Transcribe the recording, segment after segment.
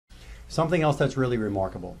Something else that's really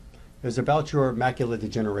remarkable is about your macular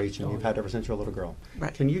degeneration you've had yeah. ever since you were a little girl.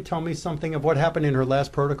 Right. Can you tell me something of what happened in her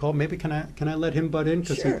last protocol? Maybe can I let him butt in?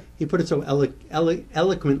 Because Sure. he put it so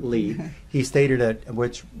eloquently. He stated it,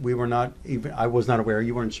 which we were not even, I was not aware.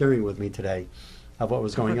 You weren't sharing with me today of what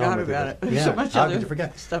was going on with about it. Yeah, So much how other did you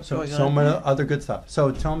forget? stuff so, going so on. much other good stuff.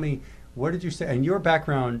 So tell me, what did you say? And your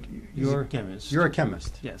background, you're a chemist. You're a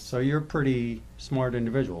chemist. Yes. So you're a pretty smart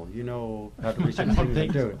individual. You know how to research things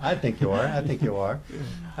and do it. I think you are. I think you are.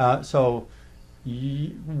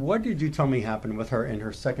 What did you tell me happened with her in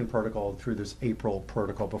her second protocol through this April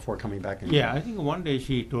protocol before coming back in? Yeah, I think one day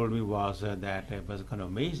she told me was that it was kind of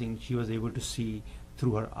amazing. She was able to see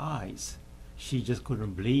through her eyes. She just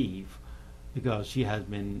couldn't believe because she has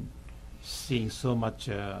been seeing so much,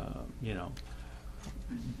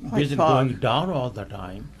 vision fog. going down all the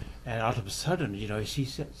time, and all of a sudden, she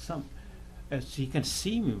said she can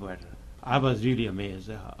see me better. I was really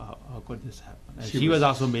amazed how could this happen. And she was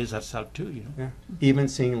also amazed herself too. Yeah. Even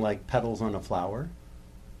seeing like petals on a flower.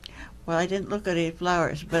 Well, I didn't look at any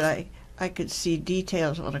flowers, but I could see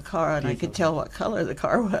details on a car, and I could tell what color the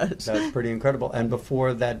car was. That's pretty incredible. And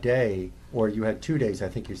before that day, or you had 2 days, I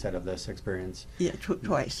think you said, of this experience. Yeah,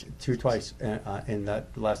 twice. Twice in that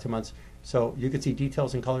last 2 months. So you could see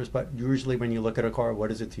details and colors, but usually when you look at a car,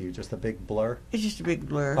 what is it to you? Just a big blur It's just a big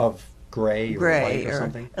blur. of gray or white or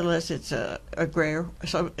something? Unless it's a gray or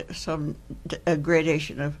a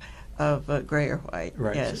gradation of gray or white.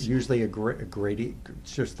 Right. Yes. So usually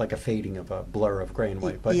it's just like a fading of a blur of gray and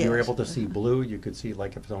white. But you were Yes. able to see blue. You could see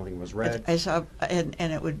like if something was red. I saw, and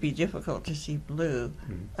it would be difficult to see blue.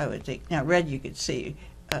 Mhm. I would think. Now red, you could see.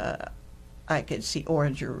 I could see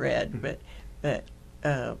orange or red, Mhm. but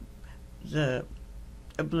the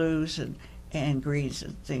blues and greens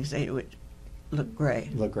and things, they would look gray.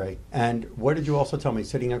 Look gray. And what did you also tell me?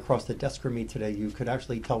 Sitting across the desk from me today, you could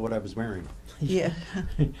actually tell what I was wearing. Yeah.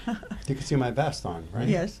 You could see my vest on, right?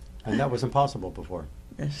 Yes. And that was impossible before.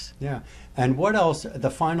 Yes. Yeah. And what else?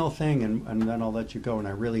 The final thing, and then I'll let you go, and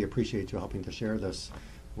I really appreciate you helping to share this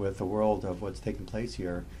with the world of what's taking place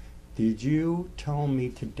here. Did you tell me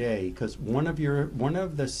today, because one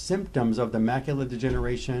of the symptoms of the macular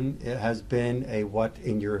degeneration has been a what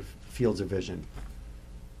in your fields of vision?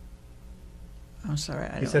 I'm sorry.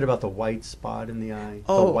 You said about the white spot in the eye.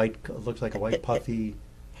 Oh. The white, looks like a white puffy.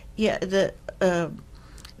 Yeah, the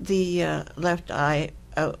left eye,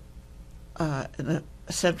 the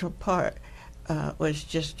central part, was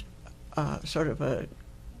just sort of a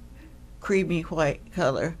creamy white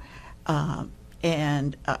color,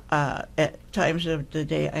 and at times of the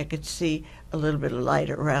day I could see a little bit of light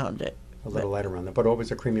around it. A little light around it, but always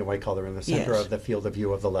a creamy white color in the center Yes. of the field of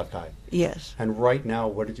view of the left eye. Yes. And right now,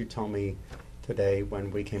 what did you tell me today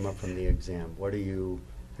when we came up from the exam? What are you're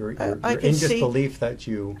I in could see- disbelief that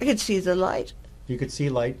you I could see the light. could see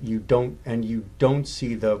light, you don't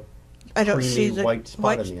see the I don't creamy see the white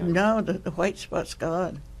spot in the eye. No, the white spot's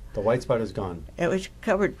gone. The white spot is gone. It was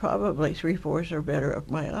covered probably 3/4 or better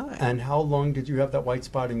of my eye. And how long did you have that white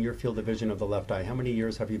spot in your field of vision of the left eye? How many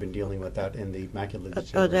years have you been dealing with that in the macular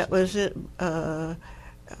degeneration? Oh, that was it.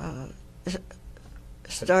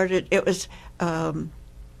 Started. It was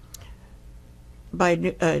by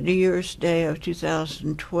New Year's Day of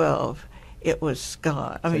 2012. It was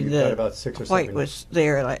gone. I So mean, you've got the about 6 or white 7 was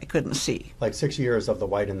there, and I couldn't see. like 6 years of the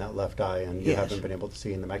white in that left eye, and you Yes. haven't been able to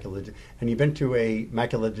see in the macular. And you've been to a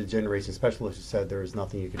macular degeneration specialist who said there is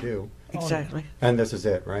nothing you could do, Exactly. and this is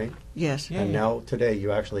it, right? Yes, Yeah. And now today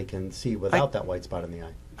you actually can see without that white spot in the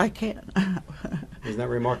eye. I can. Isn't that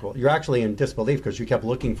remarkable? You're actually in disbelief because you kept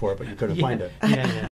looking for it, but you couldn't find it. Yeah, yeah.